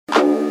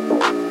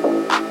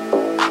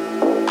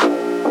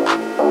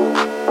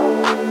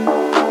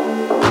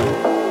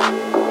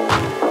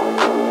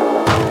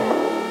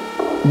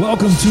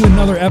Welcome to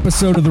another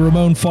episode of the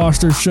Ramon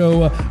Foster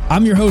Show.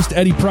 I'm your host,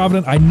 Eddie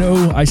Provident. I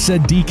know I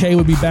said DK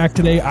would be back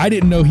today. I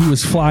didn't know he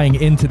was flying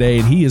in today,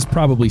 and he is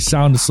probably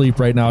sound asleep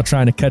right now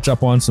trying to catch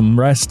up on some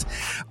rest.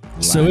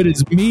 So it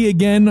is me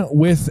again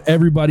with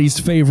everybody's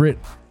favorite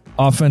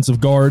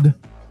offensive guard,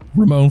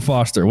 Ramon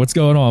Foster. What's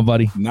going on,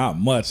 buddy? Not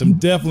much. I'm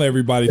definitely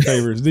everybody's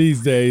favorites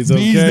these days. Okay?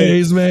 These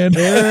days, man.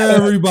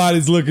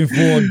 Everybody's looking for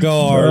a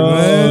guard,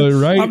 man.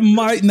 Right?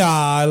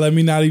 Let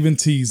me not even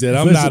tease it.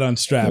 I'm not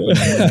unstrapping.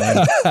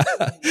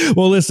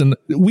 Well, listen,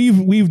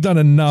 we've done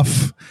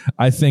enough,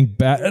 I think,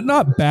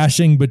 not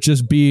bashing, but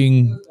just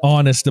being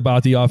honest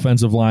about the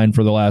offensive line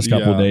for the last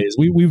couple of days.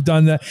 We've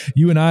done that.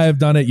 You and I have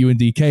done it. You and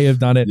DK have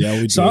done it. Yeah,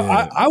 we did. So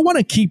I want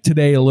to keep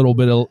today a little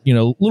bit, a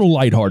little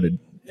lighthearted.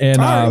 And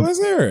all right, let's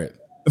hear it.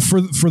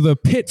 For the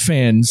Pitt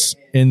fans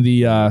in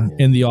the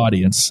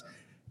audience,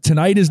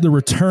 tonight is the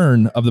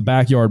return of the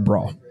backyard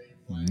brawl.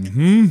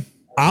 Mm-hmm.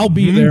 I'll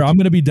be there. I'm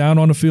going to be down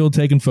on the field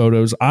taking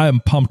photos. I am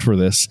pumped for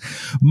this.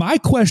 My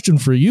question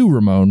for you,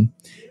 Ramon,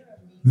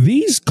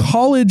 these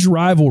college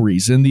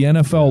rivalries in the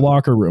NFL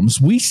locker rooms,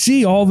 we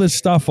see all this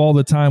stuff all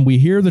the time. We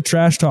hear the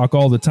trash talk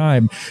all the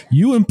time.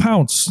 You and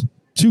Pounce,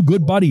 two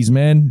good buddies,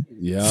 man.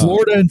 Yeah.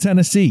 Florida and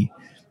Tennessee.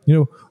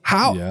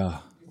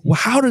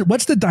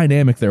 What's the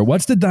dynamic there?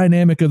 What's the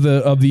dynamic of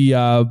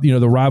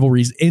the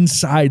rivalries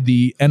inside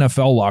the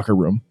NFL locker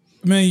room?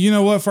 Man, you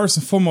know what? First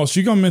and foremost,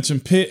 you're going to mention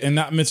Pitt and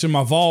not mention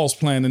my Vols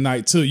playing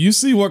tonight, too. You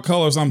see what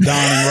colors I'm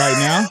donning right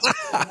now?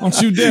 Don't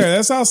you dare.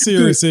 That's how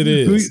serious it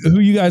is. Who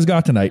you guys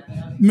got tonight?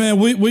 Man,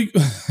 we you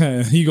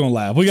going to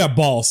laugh. We got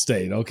Ball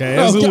State, okay?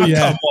 That's who we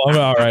have.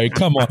 All right,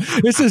 come on.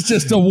 This is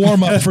just a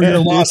warm-up for your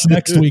loss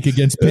next week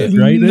against Pitt,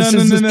 right? No.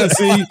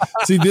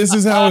 See, this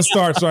is how it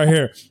starts right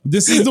here.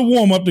 This is the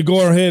warm-up to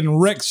go ahead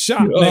and wreck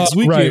shop next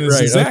weekend. Right, It's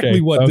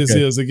exactly what this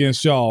is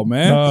against y'all,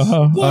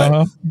 man.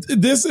 But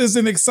this is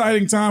an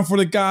exciting time for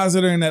the guys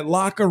that are in that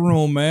locker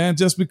room, man,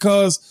 just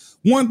because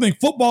one thing,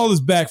 football is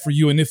back for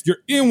you. And if you're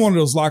in one of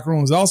those locker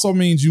rooms, it also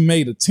means you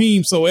made a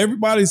team. So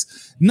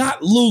everybody's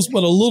not loose,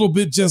 but a little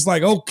bit just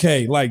like,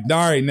 okay, like,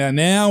 all right,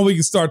 now we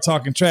can start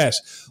talking trash.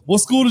 What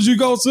school did you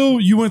go to?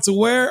 You went to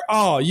where?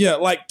 Oh, yeah.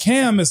 Like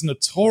Cam is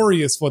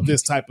notorious for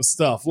this type of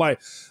stuff. Like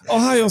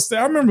Ohio State.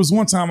 I remember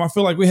one time I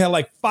feel like we had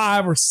like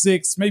 5 or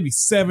 6, maybe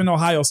 7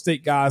 Ohio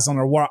State guys on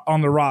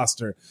the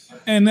roster.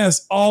 And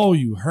that's all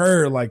you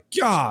heard. Like,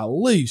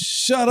 golly,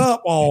 shut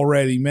up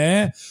already,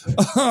 man.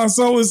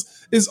 So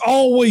it's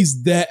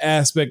always that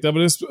aspect of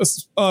it.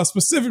 It's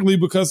specifically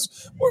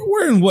because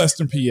we're in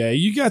Western PA.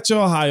 You got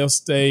your Ohio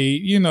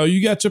State,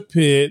 you got your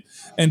Pitt,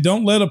 and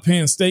don't let a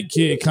Penn State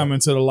kid come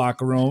into the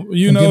locker room.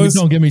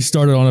 Don't get me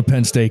started on the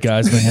Penn State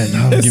guys, man.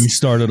 Don't get me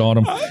started on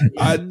them.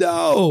 I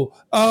know,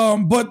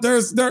 but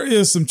there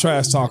is some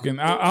trash talking.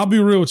 I'll be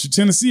real with you.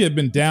 Tennessee had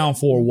been down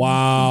for a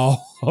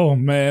while. Oh,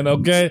 man.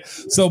 Okay.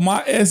 So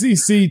my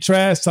SEC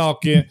trash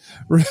talking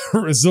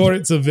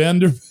resorted to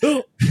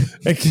Vanderbilt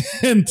and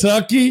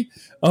Kentucky.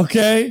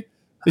 Okay.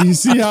 You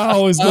see how I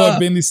always go at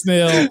Benny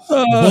Snell.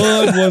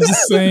 Bud was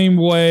the same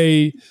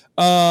way.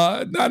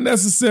 Not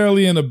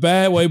necessarily in a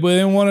bad way, but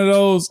in one of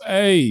those,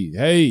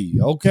 hey,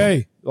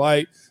 okay.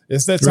 Like,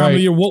 it's that time of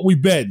year, what we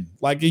betting.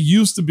 Like it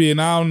used to be,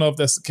 and I don't know if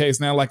that's the case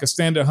now, like a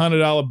standard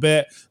 $100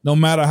 bet, no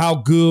matter how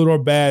good or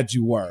bad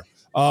you were.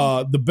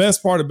 The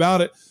best part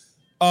about it,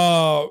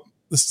 the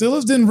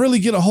Steelers didn't really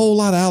get a whole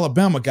lot of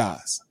Alabama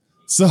guys.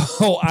 So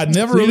I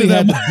never really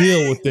had to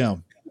deal with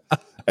them.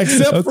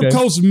 Except for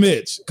Coach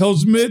Mitch.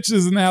 Coach Mitch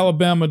is an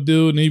Alabama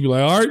dude, and he'd be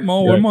like, all right,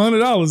 Mo, where my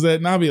 $100 at?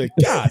 And I'd be like,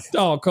 God,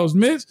 dog, Coach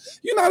Mitch,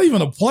 you're not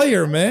even a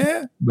player,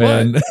 man.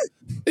 But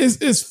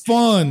it's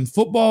fun.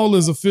 Football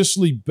is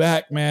officially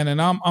back, man,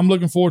 and I'm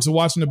looking forward to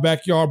watching the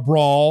backyard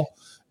brawl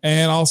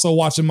and also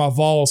watching my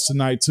Vols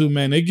tonight too,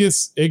 man. It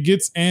gets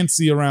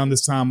antsy around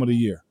this time of the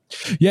year.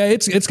 Yeah,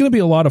 it's going to be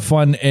a lot of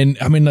fun. And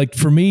I mean, like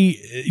for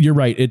me, you're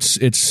right.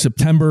 It's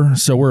September,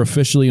 so we're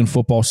officially in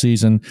football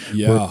season.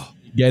 Yeah. We're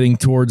getting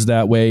towards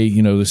that way.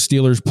 The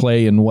Steelers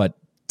play in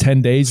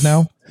 10 days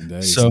now? 10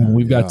 days, so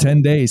we've got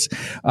 10 days.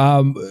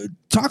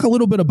 Talk a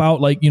little bit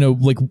about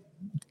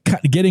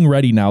getting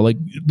ready now. Like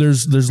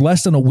there's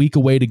less than a week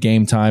away to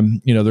game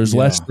time. There's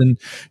less than,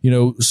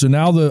 so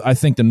now I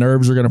think the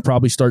nerves are going to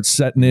probably start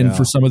setting in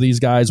for some of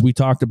these guys. We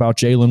talked about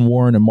Jaylen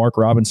Warren and Mark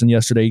Robinson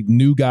yesterday,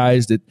 new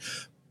guys that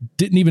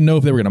didn't even know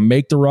if they were going to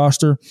make the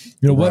roster.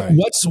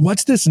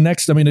 What's this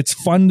next? I mean, it's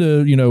fun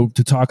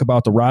to talk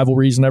about the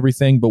rivalries and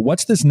everything, but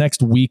what's this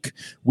next week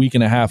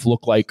and a half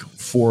look like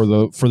for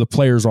the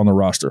players on the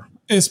roster?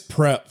 It's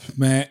prep,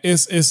 man.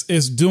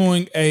 It's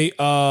doing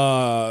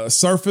a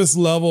surface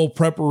level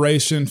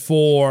preparation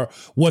for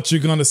what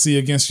you're going to see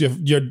against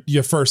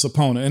your first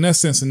opponent, and that's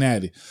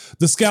Cincinnati.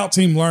 The scout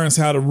team learns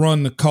how to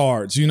run the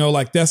cards.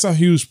 That's a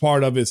huge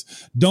part of it.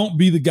 Don't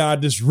be the guy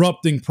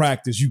disrupting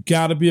practice. You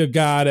got to be a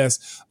guy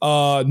that's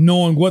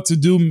knowing what to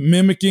do,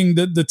 mimicking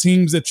the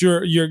teams that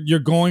you're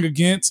going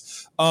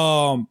against.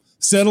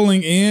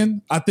 Settling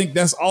in, I think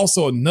that's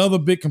also another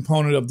big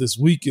component of this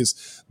week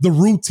is the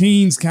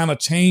routines kind of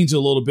change a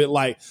little bit.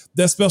 Like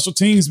that special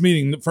teams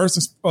meeting, the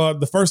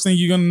first thing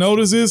you're going to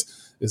notice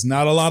is It's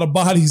not a lot of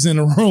bodies in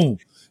the room.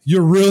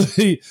 You're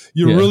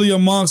really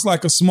amongst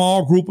like a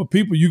small group of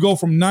people. You go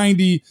from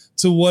 90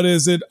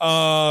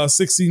 to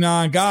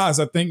 69 guys,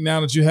 I think, now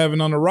that you're having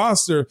on the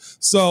roster.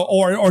 So,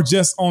 or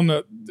just on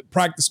the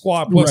practice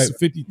squad plus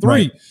 53,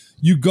 right.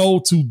 You go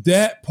to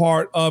that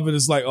part of it.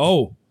 It's like,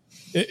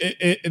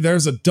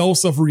 there's a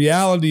dose of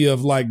reality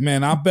of like,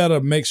 man, I better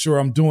make sure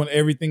I'm doing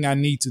everything I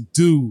need to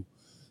do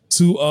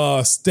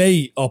to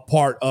stay a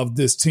part of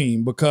this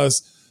team,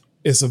 because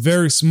it's a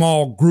very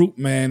small group,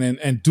 man,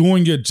 and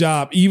doing your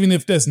job, even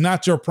if that's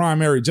not your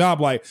primary job.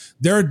 Like,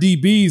 there are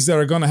DBs that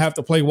are going to have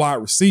to play wide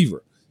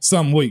receiver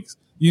some weeks.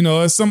 You know,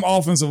 there's some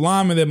offensive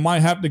linemen that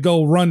might have to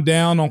go run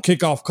down on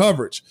kickoff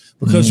coverage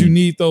because you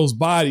need those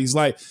bodies.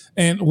 Like,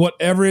 and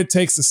whatever it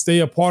takes to stay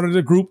a part of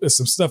the group is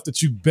some stuff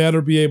that you better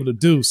be able to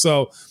do.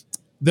 So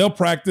they'll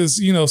practice,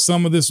 you know,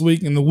 some of this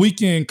week. And the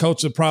weekend,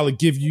 coach will probably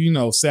give you, you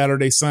know,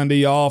 Saturday,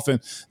 Sunday off.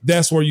 And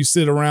that's where you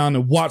sit around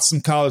and watch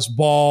some college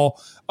ball,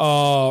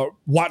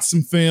 watch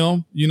some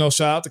film. You know,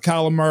 shout out to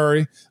Kyler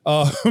Murray,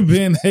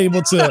 being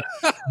able to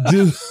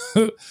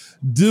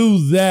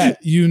do that,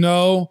 you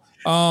know.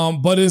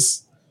 But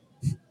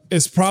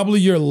it's probably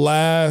your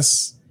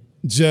last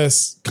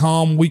just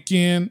calm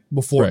weekend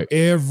before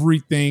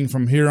everything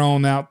from here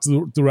on out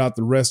throughout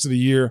the rest of the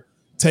year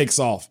takes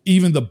off.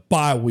 Even the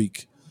bye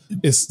week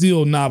is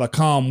still not a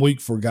calm week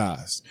for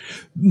guys.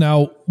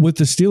 Now, with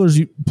the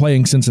Steelers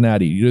playing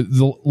Cincinnati,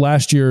 the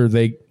last year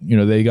they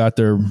got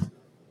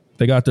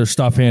their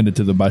stuff handed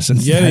to them by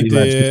Cincinnati. Yeah,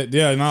 they did.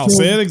 Yeah, and I'll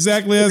say it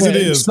exactly as it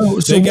is. So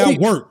they got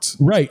worked.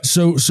 Right.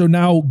 So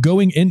now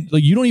going in,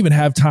 like, you don't even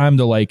have time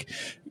to like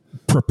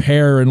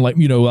prepare and like,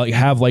 you know, like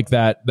have like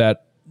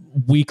that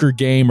weaker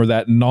game or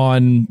that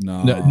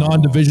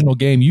non-divisional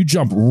game. You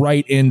jump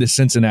right into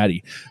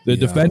Cincinnati, the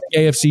defending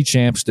AFC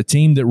champs, the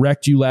team that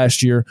wrecked you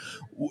last year.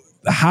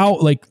 How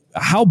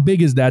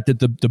big is that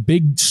the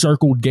big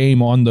circled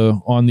game on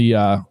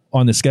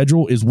the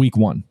schedule is week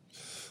 1?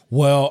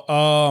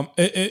 Well,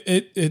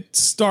 it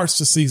starts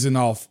the season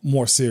off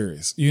more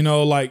serious, you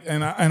know, like,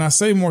 and I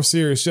say more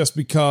serious just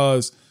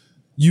because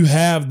you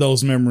have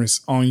those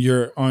memories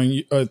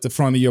at the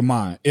front of your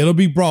mind. It'll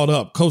be brought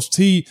up. Coach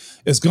T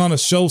is going to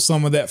show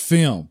some of that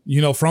film, you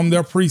know, from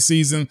their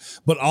preseason,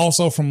 but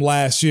also from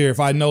last year. If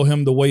I know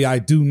him the way I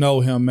do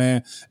know him,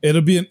 man,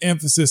 it'll be an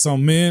emphasis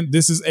on, men,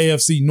 this is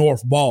AFC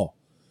North ball.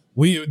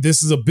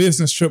 This is a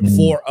business trip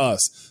for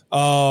us.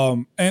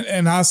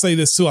 And I say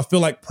this too. I feel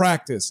like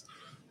practice,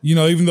 you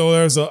know, even though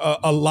there's a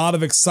lot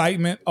of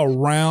excitement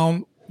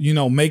around, you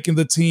know, making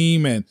the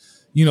team and,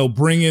 you know,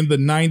 bringing the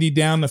 90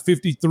 down to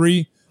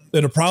 53,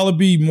 it'll probably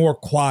be more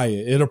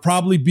quiet. It'll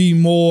probably be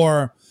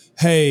more,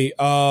 hey,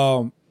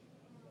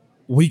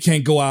 we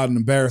can't go out and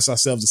embarrass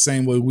ourselves the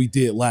same way we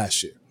did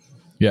last year.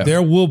 Yeah.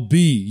 There will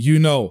be, you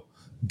know,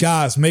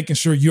 guys making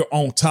sure you're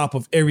on top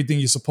of everything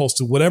you're supposed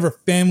to. Whatever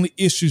family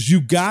issues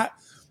you got,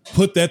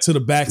 put that to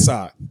the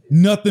backside.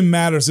 Nothing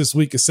matters this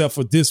week except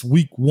for this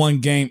week 1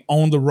 game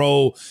on the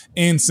road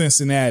in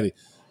Cincinnati.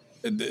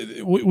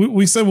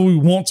 We say what we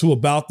want to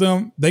about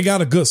them. They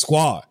got a good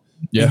squad.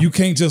 Yeah. And you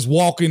can't just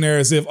walk in there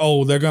as if,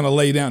 they're going to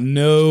lay down.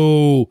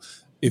 No.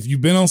 If you've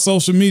been on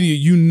social media,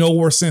 you know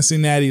where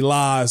Cincinnati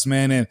lies,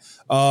 man. And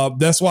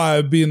that's why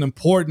it'd be an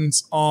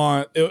importance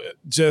on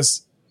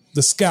just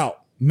the scout,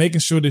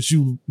 making sure that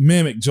you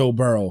mimic Joe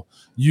Burrow.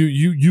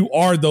 You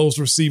are those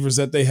receivers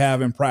that they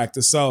have in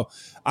practice. So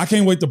I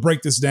can't wait to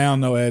break this down,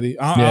 though, Eddie.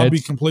 I'll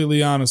be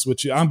completely honest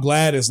with you. I'm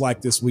glad it's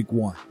like this week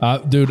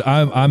 1. Dude,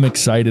 I'm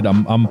excited.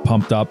 I'm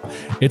pumped up.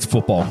 It's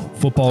football.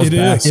 Football is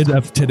back.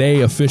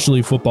 Today,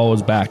 officially, football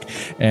is back.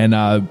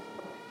 And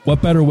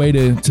what better way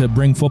to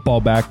bring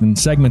football back than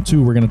segment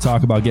 2? We're going to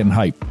talk about getting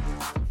hype.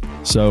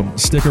 So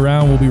stick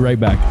around. We'll be right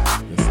back.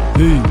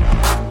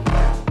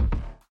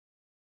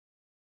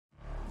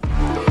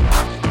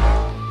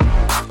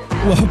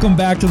 Welcome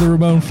back to the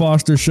Ramon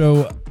Foster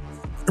Show.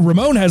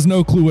 Ramon has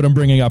no clue what I'm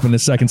bringing up in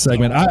this second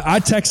segment.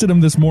 I texted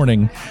him this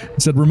morning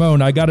and said,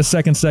 Ramon, I got a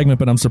second segment,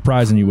 but I'm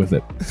surprising you with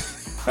it.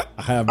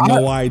 I have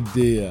no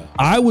idea.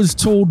 I was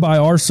told by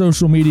our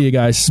social media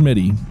guy,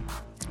 Smitty,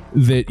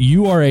 that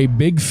you are a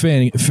big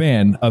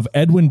fan of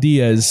Edwin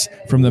Diaz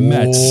from the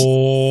Mets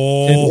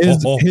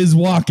and his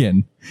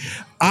walk-in.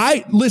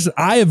 I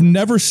have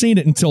never seen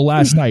it until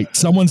last night.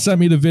 Someone sent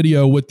me the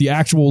video with the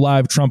actual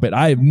live trumpet.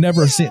 I have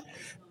never seen it.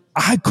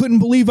 I couldn't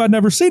believe I'd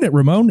never seen it,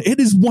 Ramon. It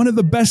is one of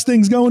the best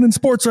things going in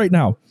sports right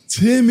now.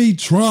 Timmy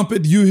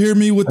Trumpet, you hear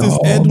me with this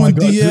Edwin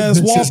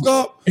Diaz walk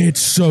up? It's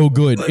so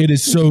good. It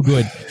is so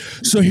good.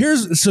 So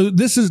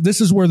this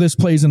is where this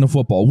plays into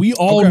football. We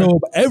all know,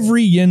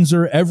 every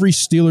Yinzer, every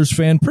Steelers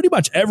fan, pretty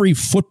much every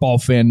football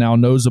fan now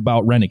knows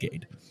about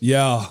Renegade.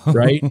 Yeah.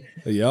 Right?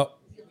 Yep.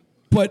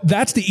 But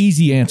that's the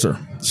easy answer.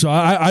 So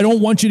I don't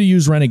want you to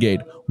use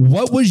Renegade.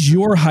 What was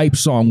your hype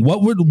song?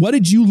 What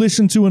did you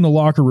listen to in the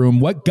locker room?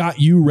 What got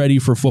you ready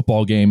for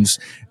football games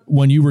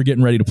when you were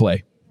getting ready to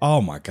play? Oh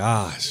my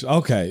gosh.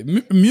 Okay.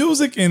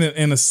 Music in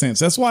a sense.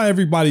 That's why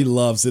everybody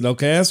loves it.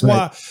 Okay. That's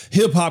why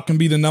hip hop can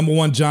be the number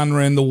one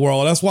genre in the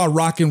world. That's why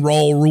rock and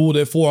roll ruled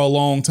it for a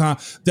long time.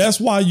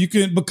 That's why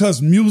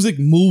because music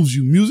moves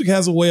you. Music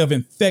has a way of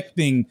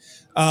infecting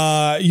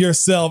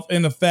yourself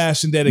in a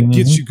fashion that it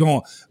gets you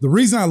going. The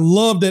reason I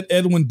love that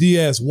Edwin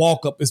Diaz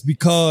walk up is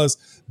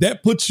because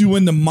that puts you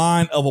in the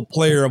mind of a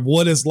player of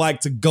what it's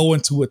like to go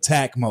into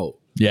attack mode.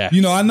 Yeah.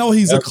 I know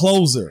he's a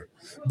closer.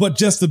 But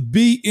just to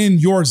be in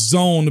your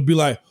zone, to be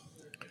like,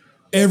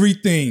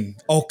 everything,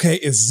 okay,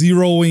 is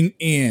zeroing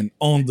in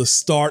on the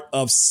start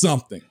of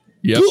something.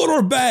 Good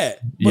or bad.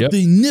 But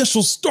the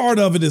initial start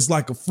of it is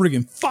like a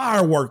friggin'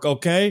 firework,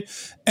 okay?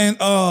 And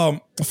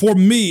for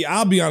me,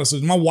 I'll be honest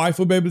with you, my wife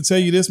will be able to tell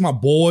you this. My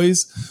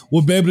boys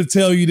will be able to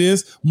tell you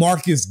this.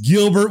 Marcus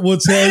Gilbert will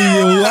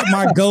tell you what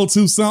my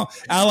go-to song.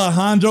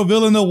 Alejandro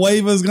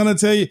Villanueva is going to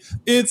tell you.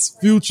 It's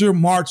Future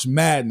March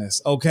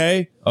Madness,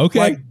 okay? Okay.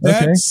 Like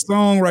that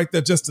song right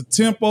there, just the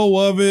tempo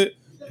of it,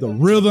 the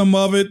rhythm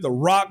of it, the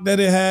rock that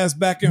it has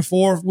back and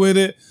forth with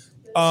it.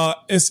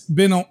 It's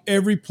been on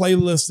every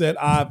playlist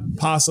that I've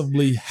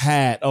possibly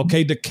had.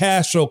 Okay, the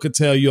Castro could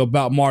tell you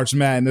about March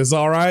Madness.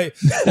 All right,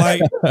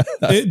 like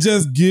it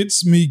just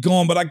gets me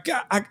going. But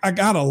I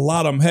got a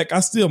lot of them. Heck,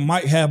 I still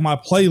might have my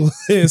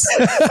playlist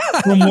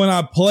from when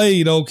I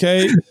played.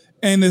 Okay,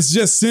 and it's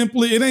just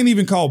simply, it ain't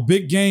even called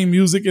big game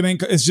music.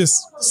 It's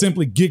just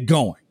simply get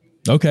going.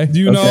 Okay,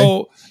 you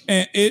know,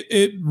 and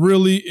it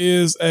really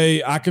is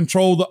I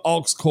control the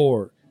aux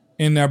chord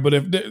in there, but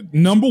if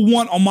number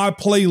one on my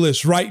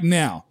playlist right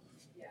now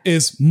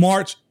is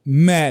March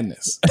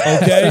Madness,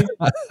 okay,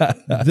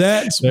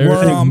 that's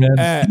where I'm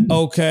at,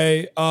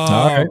 okay.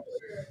 All right.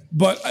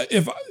 But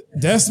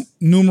that's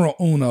numero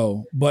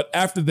uno. But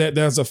after that,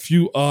 there's a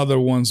few other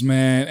ones,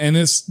 man, and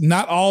it's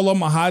not all of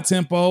them a high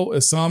tempo.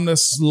 It's some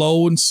that's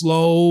slow.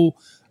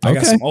 I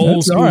got some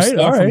old school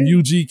stuff from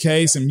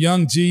UGK, some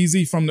Young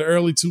Jeezy from the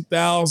early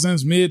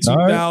 2000s, mid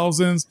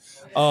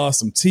 2000s,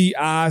 some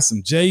T.I.,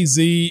 some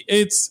Jay-Z.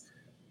 It's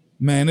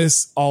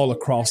all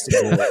across the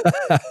board.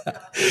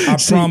 I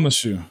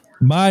promise you.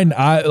 Mine,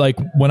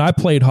 when I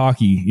played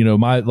hockey,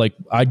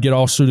 I'd get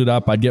all suited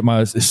up. I'd get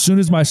as soon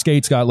as my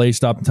skates got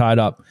laced up and tied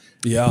up.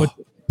 Yeah.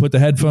 Put the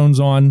headphones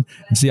on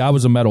and see, I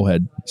was a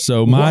metalhead.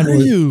 So mine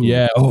was,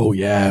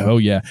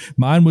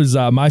 Mine was,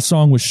 my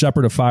song was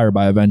Shepherd of Fire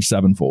by Avenged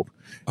Sevenfold.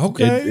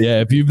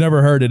 Okay. If you've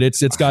never heard it, it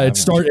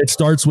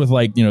starts with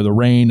the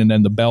rain and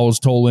then the bells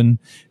tolling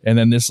and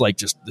then this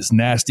this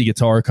nasty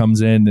guitar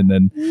comes in and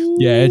then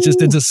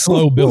it's a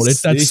slow build.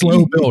 It's that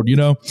slow build,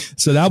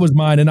 So that was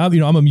mine, and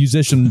I'm a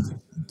musician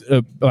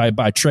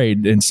by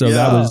trade, and so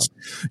that was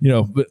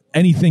but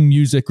anything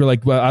music or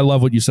I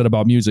love what you said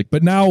about music.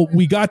 But now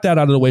we got that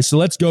out of the way, so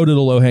let's go to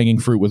the low hanging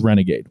fruit with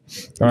Renegade.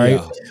 All right,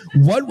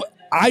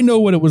 I know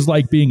what it was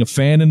like being a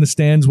fan in the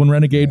stands when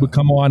Renegade would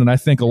come on, and I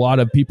think a lot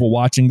of people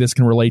watching this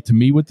can relate to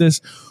me with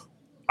this.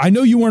 I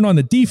know you weren't on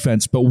the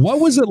defense, but what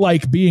was it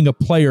like being a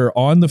player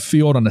on the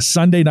field on a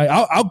Sunday night?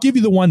 I'll give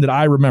you the one that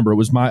I remember. It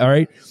was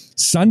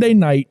Sunday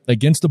night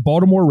against the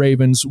Baltimore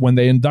Ravens when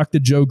they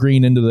inducted Joe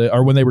Green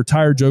when they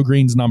retired Joe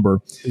Green's number.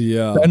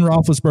 Yeah. Ben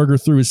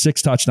Roethlisberger threw his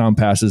 6 touchdown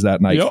passes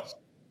that night. Yep.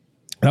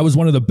 That was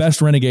one of the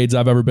best Renegades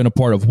I've ever been a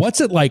part of.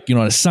 What's it like,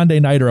 on a Sunday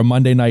night or a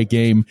Monday night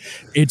game?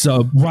 It's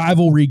a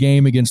rivalry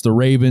game against the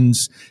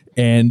Ravens,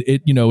 and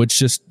it's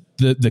just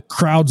the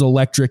crowd's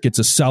electric. It's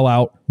a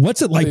sellout.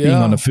 What's it like being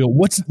on the field?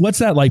 What's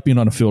that like being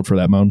on the field for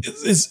that, Mon?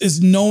 It's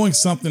knowing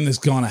something is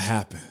going to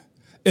happen.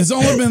 It's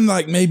only been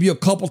maybe a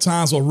couple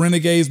times where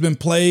Renegade's been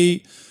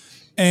played,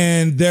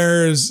 and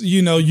there's,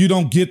 you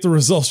don't get the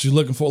results you're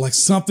looking for.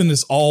 Something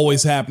is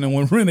always happening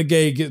when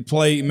Renegade gets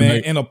played,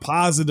 man, in a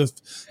positive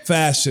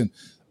fashion.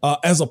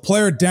 As a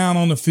player down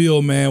on the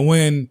field,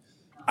 man,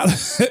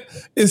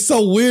 it's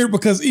so weird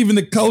because even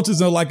the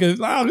coaches are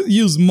I'll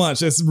use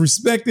Munch, as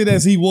respected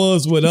as he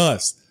was with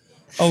us.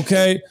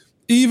 Okay.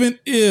 Even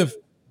if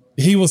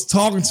he was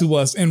talking to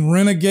us and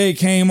Renegade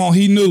came on,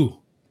 he knew.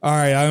 All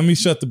right, let me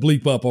shut the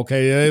bleep up,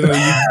 okay? Go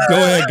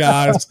ahead,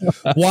 guys.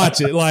 Watch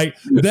it.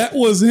 That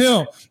was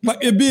him.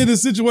 It'd be in a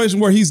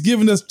situation where he's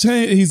giving us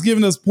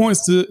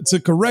points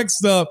to correct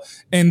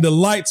stuff, and the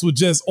lights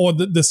would or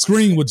the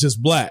screen would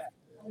just black.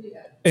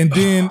 And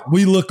then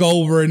we look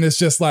over, and it's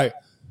just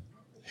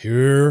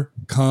here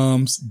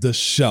comes the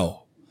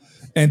show.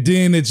 And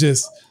then it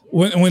just,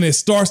 when it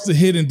starts to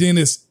hit, and then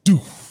it's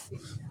doof,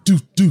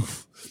 doof,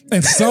 doof.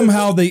 And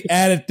somehow they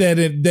added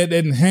that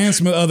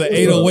enhancement of the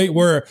 808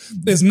 where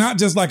it's not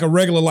just a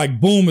regular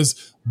boom,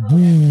 is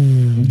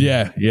boom.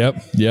 Yeah.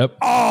 Yep.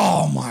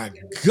 Oh my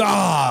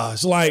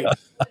gosh.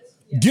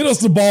 Get us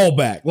the ball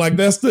back.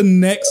 That's the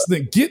next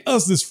thing. Get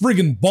us this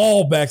friggin'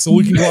 ball back so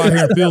we can go out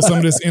here and feel some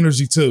of this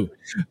energy too.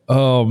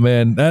 Oh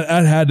man,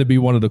 that had to be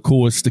one of the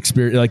coolest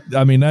experience. Like,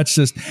 I mean, that's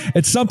just,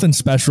 it's something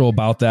special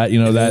about that,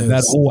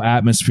 that whole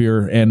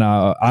atmosphere. And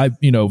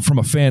from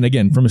a fan,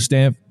 again, from a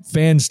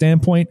fan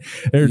standpoint,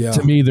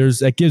 to me,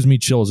 that gives me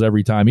chills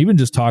every time, even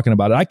just talking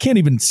about it. I can't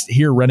even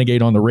hear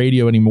Renegade on the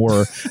radio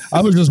anymore.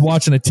 I was just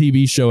watching a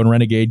TV show and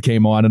Renegade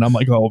came on and I'm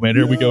like, oh man,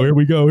 here we go.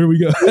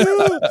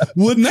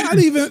 Would not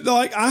even,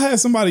 like, I had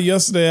somebody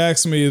yesterday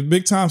ask me, a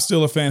big time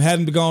Steeler fan,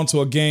 hadn't gone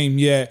to a game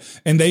yet,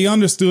 and they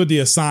understood the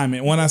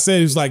assignment. When I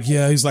said, he's like,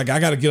 I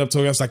got to get up to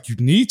it. I was like, you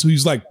need to?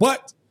 He's like,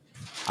 but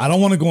I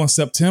don't want to go in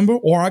September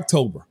or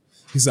October.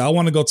 He said, I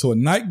want to go to a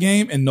night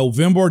game in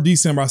November or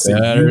December. I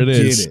said, there it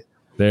is.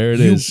 There it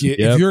is.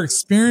 If you're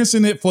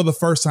experiencing it for the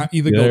first time,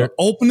 either go to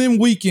opening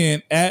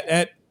weekend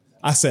at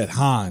I said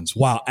Hines.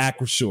 Wow,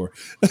 Acrisure.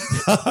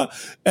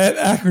 At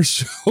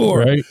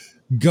Acrisure. Right.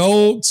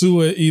 Go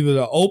to it either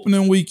the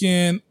opening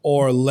weekend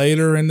or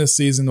later in the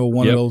season or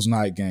one of those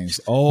night games.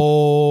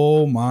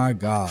 Oh my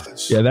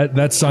gosh. Yeah,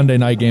 that Sunday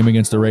night game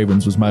against the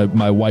Ravens was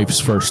my wife's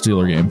first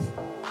Steeler game.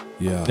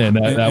 Yeah. And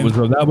that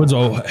was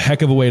a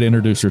heck of a way to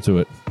introduce her to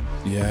it.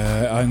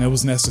 Yeah, and it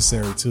was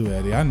necessary too,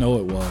 Eddie. I know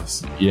it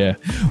was. Yeah.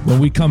 When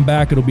we come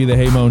back, it'll be the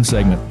Hey Mon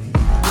segment.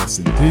 Yes,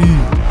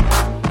 indeed.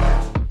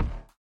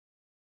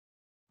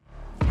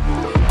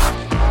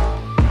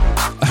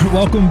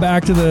 Welcome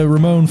back to the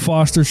Ramon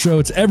Foster Show.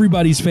 It's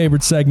everybody's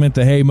favorite segment,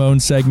 the Hey Mon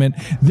segment.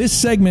 This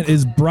segment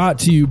is brought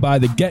to you by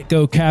the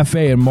Get-Go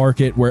Cafe and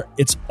Market, where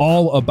it's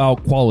all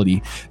about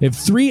quality. They have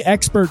 3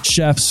 expert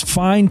chefs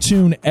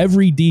fine-tune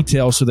every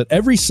detail so that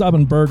every sub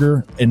and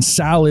burger and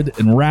salad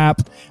and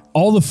wrap,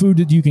 all the food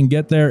that you can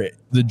get there,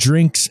 the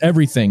drinks,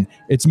 everything.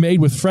 It's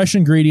made with fresh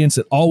ingredients.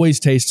 It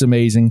always tastes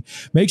amazing.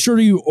 Make sure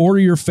you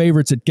order your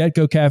favorites at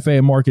Get-Go Cafe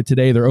and Market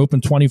today. They're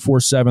open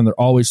 24/7. They're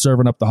always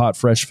serving up the hot,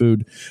 fresh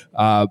food.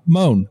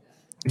 Mon,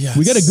 yes.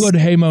 We got a good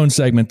Hey Mon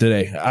segment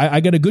today. I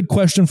got a good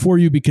question for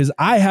you because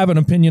I have an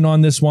opinion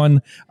on this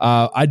one.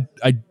 I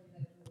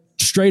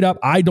straight up,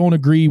 I don't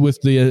agree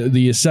with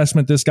the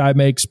assessment this guy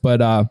makes,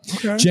 but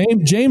okay.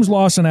 James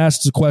Lawson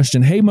asks the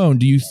question, Hey Mon,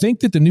 do you think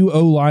that the new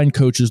O-line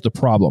coach is the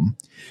problem?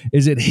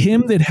 Is it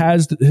him that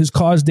has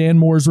caused Dan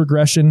Moore's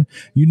regression?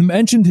 You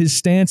mentioned his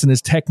stance and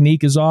his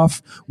technique is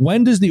off.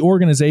 When does the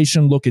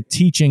organization look at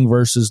teaching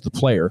versus the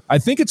player? I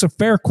think it's a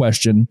fair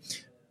question.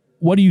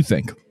 What do you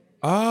think?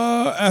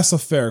 That's a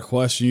fair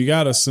question. You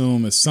got to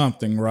assume it's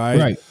something,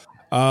 right?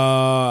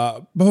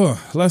 Right.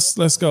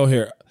 Let's go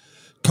here.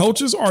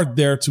 Coaches are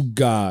there to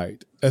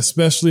guide,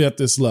 especially at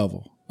this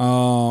level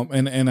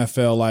in the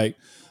NFL. Like,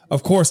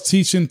 of course,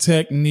 teaching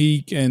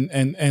technique and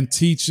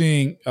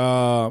teaching,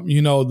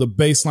 the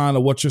baseline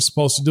of what you're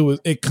supposed to do,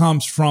 it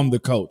comes from the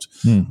coach.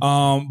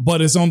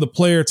 But it's on the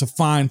player to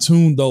fine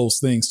tune those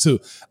things too.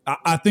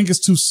 I think it's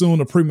too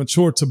soon or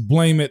premature to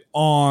blame it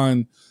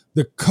on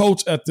the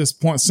coach at this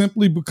point,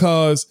 simply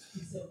because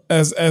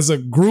as a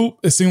group,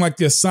 it seemed like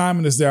the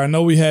assignment is there. I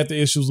know we had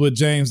the issues with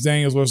James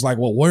Daniels where it's like,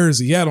 well, where is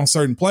he at on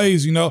certain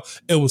plays?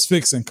 It was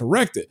fixed and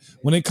corrected.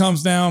 When it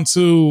comes down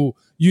to,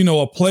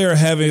 a player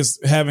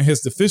having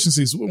his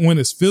deficiencies when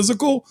it's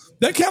physical,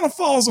 that kind of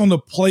falls on the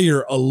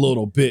player a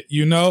little bit,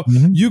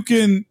 Mm-hmm. You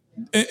can,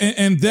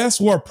 and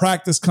that's where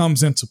practice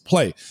comes into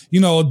play.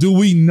 Do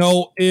we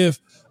know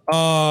if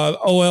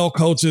OL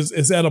coaches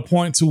is at a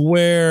point to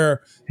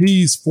where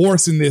he's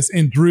forcing this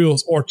in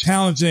drills or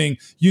challenging,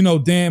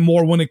 Dan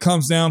Moore when it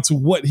comes down to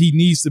what he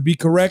needs to be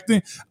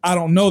correcting? I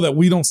don't know that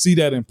we don't see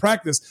that in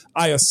practice.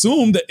 I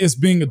assume that it's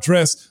being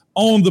addressed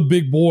on the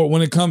big board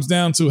when it comes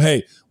down to,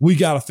 hey, we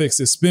got to fix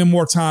this, spend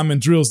more time in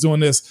drills doing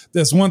this.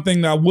 That's one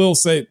thing that I will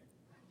say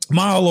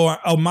my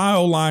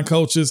O-line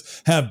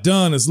coaches have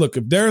done is, look,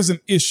 if there's an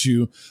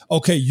issue,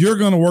 okay, you're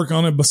going to work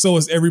on it, but so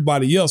is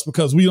everybody else,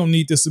 because we don't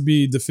need this to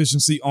be a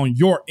deficiency on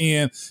your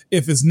end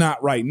if it's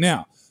not right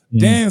now.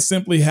 Dan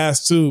simply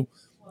has to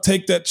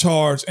take that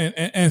charge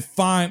and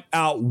find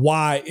out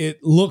why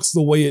it looks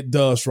the way it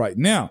does right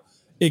now.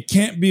 It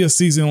can't be a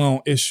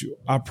season-long issue.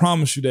 I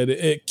promise you that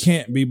it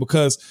can't be,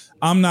 because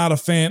I'm not a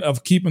fan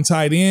of keeping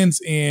tight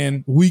ends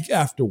in week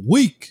after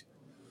week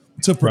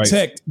to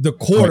protect the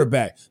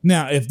quarterback. Right.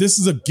 Now, if this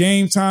is a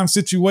game time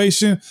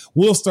situation,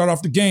 we'll start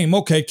off the game.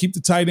 Okay, keep the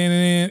tight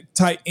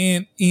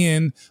end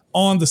in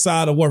on the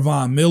side of where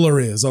Von Miller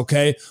is,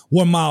 okay,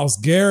 where Myles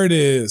Garrett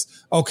is.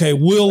 Okay,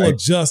 we'll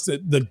adjust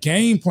the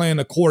game plan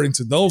according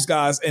to those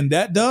guys, and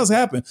that does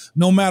happen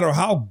no matter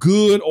how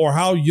good or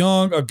how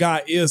young a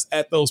guy is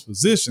at those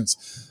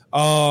positions.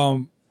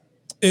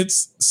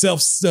 It's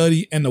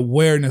self-study and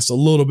awareness a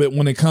little bit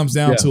when it comes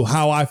down to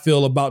how I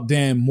feel about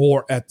Dan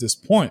Moore at this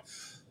point.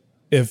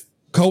 If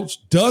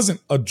coach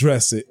doesn't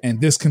address it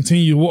and this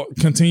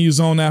continues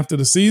on after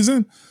the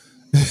season,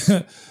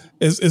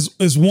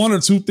 is one or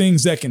two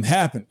things that can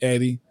happen,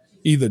 Eddie.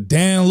 Either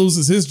Dan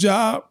loses his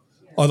job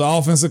or the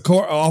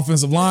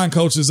offensive line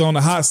coach is on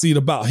the hot seat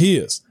about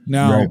his.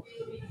 Now,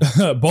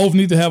 both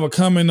need to have a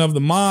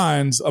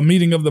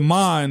meeting of the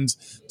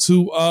minds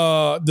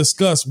to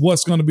discuss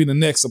what's going to be the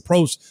next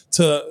approach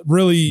to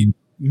really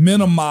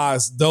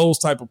minimize those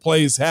type of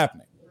plays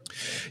happening.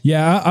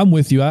 Yeah, I'm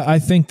with you. I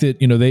think that,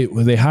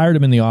 they hired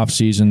him in the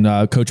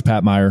offseason, Coach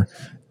Pat Meyer,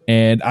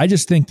 and I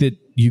just think that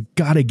you've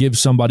got to give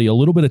somebody a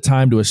little bit of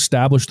time to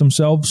establish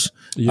themselves.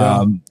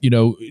 Yeah.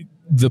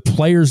 The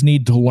players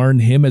need to learn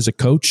him as a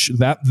coach.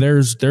 That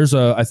there's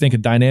I think a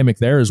dynamic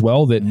there as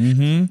well that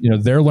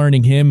they're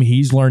learning him,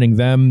 he's learning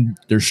them.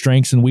 There's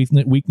strengths and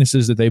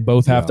weaknesses that they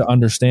both have to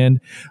understand.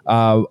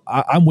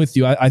 I'm with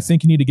you. I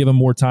think you need to give him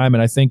more time,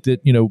 and I think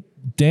that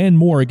Dan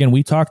Moore, again,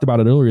 we talked about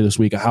it earlier this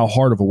week, how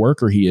hard of a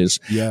worker he is.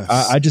 Yes.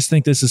 I just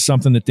think this is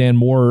something that Dan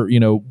Moore,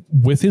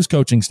 with his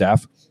coaching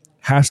staff,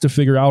 has to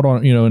figure out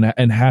on,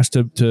 and has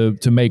to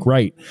make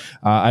right.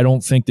 I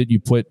don't think that you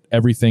put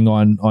everything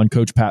on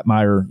Coach Pat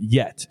Meyer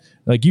yet.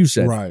 Like you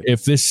said, right.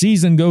 If this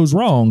season goes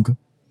wrong,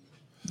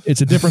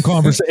 it's a different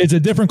conversation. It's a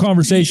different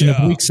conversation. If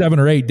week 7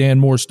 or 8, Dan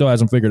Moore still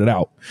hasn't figured it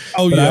out.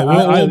 Oh,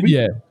 but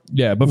yeah.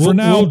 Yeah, but for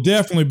now, we'll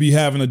definitely be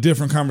having a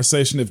different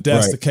conversation if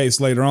that's the case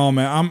later on,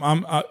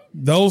 man.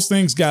 Those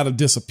things got to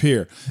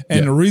disappear,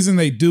 and the reason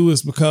they do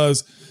is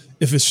because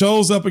if it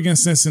shows up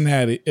against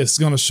Cincinnati, it's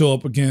going to show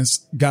up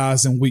against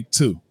guys in week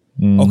 2.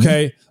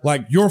 Okay,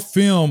 like your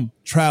film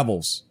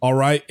travels. All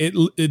right,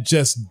 it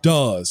just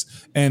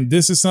does, and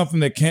this is something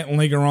that can't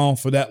linger on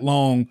for that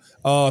long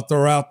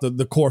throughout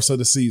the course of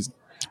the season.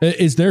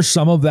 Is there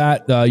some of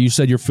that? You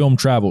said your film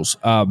travels.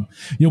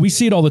 We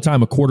see it all the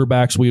time with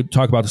quarterbacks. We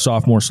talk about the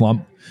sophomore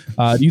slump.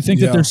 Do you think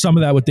that there's some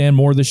of that with Dan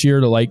Moore this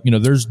year?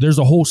 There's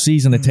a whole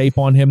season of tape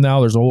on him now.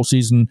 There's a whole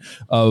season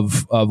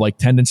of like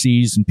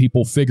tendencies and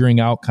people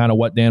figuring out kind of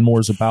what Dan Moore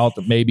is about.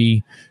 That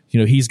maybe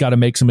he's got to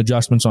make some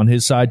adjustments on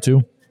his side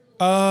too.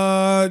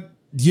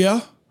 Yeah.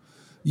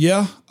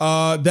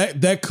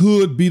 That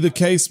could be the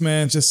case,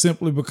 man. Just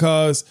simply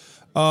because.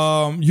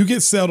 You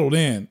get settled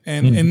in,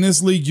 and in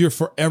this league, you're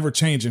forever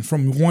changing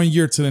from one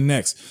year to the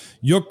next.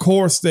 Your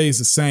core stays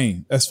the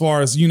same as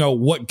far as,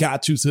 what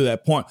got you to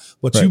that point,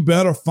 but you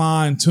better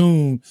fine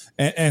tune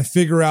and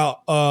figure out,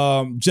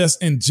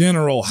 just in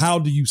general, how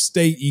do you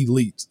stay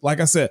elite?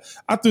 Like I said,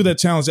 I threw that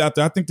challenge out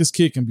there. I think this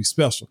kid can be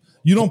special.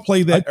 You don't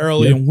play that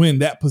early and win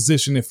that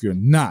position if you're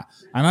not.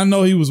 And I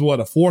know he was a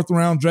 4th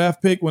round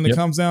draft pick when it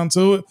comes down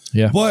to it.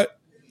 Yeah. But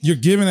you're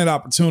given that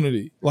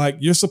opportunity. Like,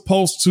 you're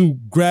supposed to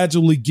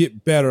gradually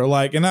get better.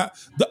 Like, and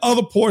the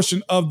other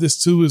portion of this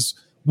too is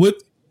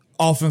with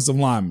offensive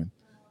linemen.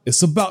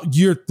 It's about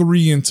year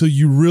 3 until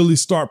you really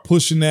start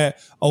pushing that.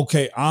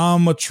 Okay,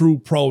 I'm a true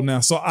pro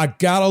now. So I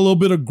got a little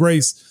bit of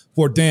grace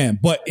for Dan,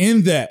 but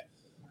in that,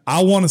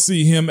 I want to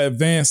see him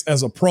advance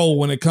as a pro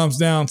when it comes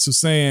down to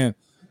saying,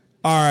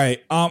 all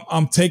right,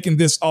 I'm taking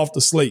this off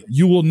the slate.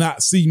 You will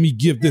not see me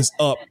give this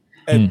up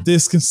at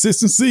this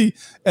consistency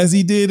as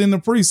he did in the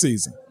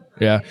preseason.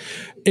 Yeah.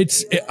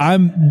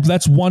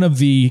 That's one of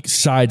the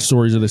side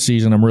stories of the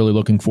season I'm really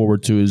looking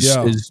forward to is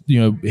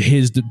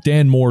his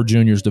Dan Moore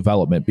Jr.'s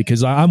development,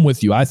 because I'm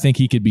with you. I think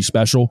he could be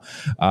special.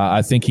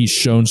 I think he's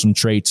shown some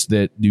traits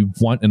that you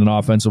want in an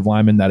offensive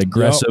lineman, that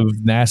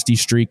aggressive, nasty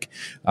streak.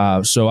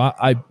 So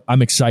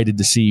I'm excited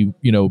to see,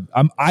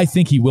 I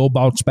think he will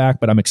bounce back,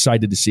 but I'm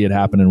excited to see it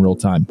happen in real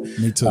time.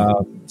 Me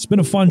too. It's been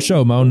a fun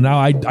show, Mon. Now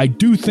I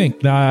do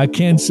think, I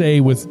can say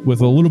with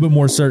a little bit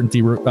more certainty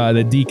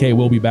that DK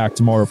will be back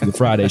tomorrow for the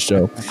Friday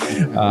show.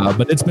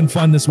 But it's been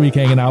fun this week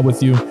hanging out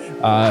with you.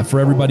 For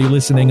everybody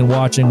listening and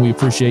watching, we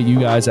appreciate you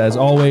guys as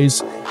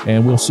always,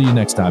 and we'll see you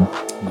next time.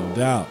 No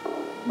doubt.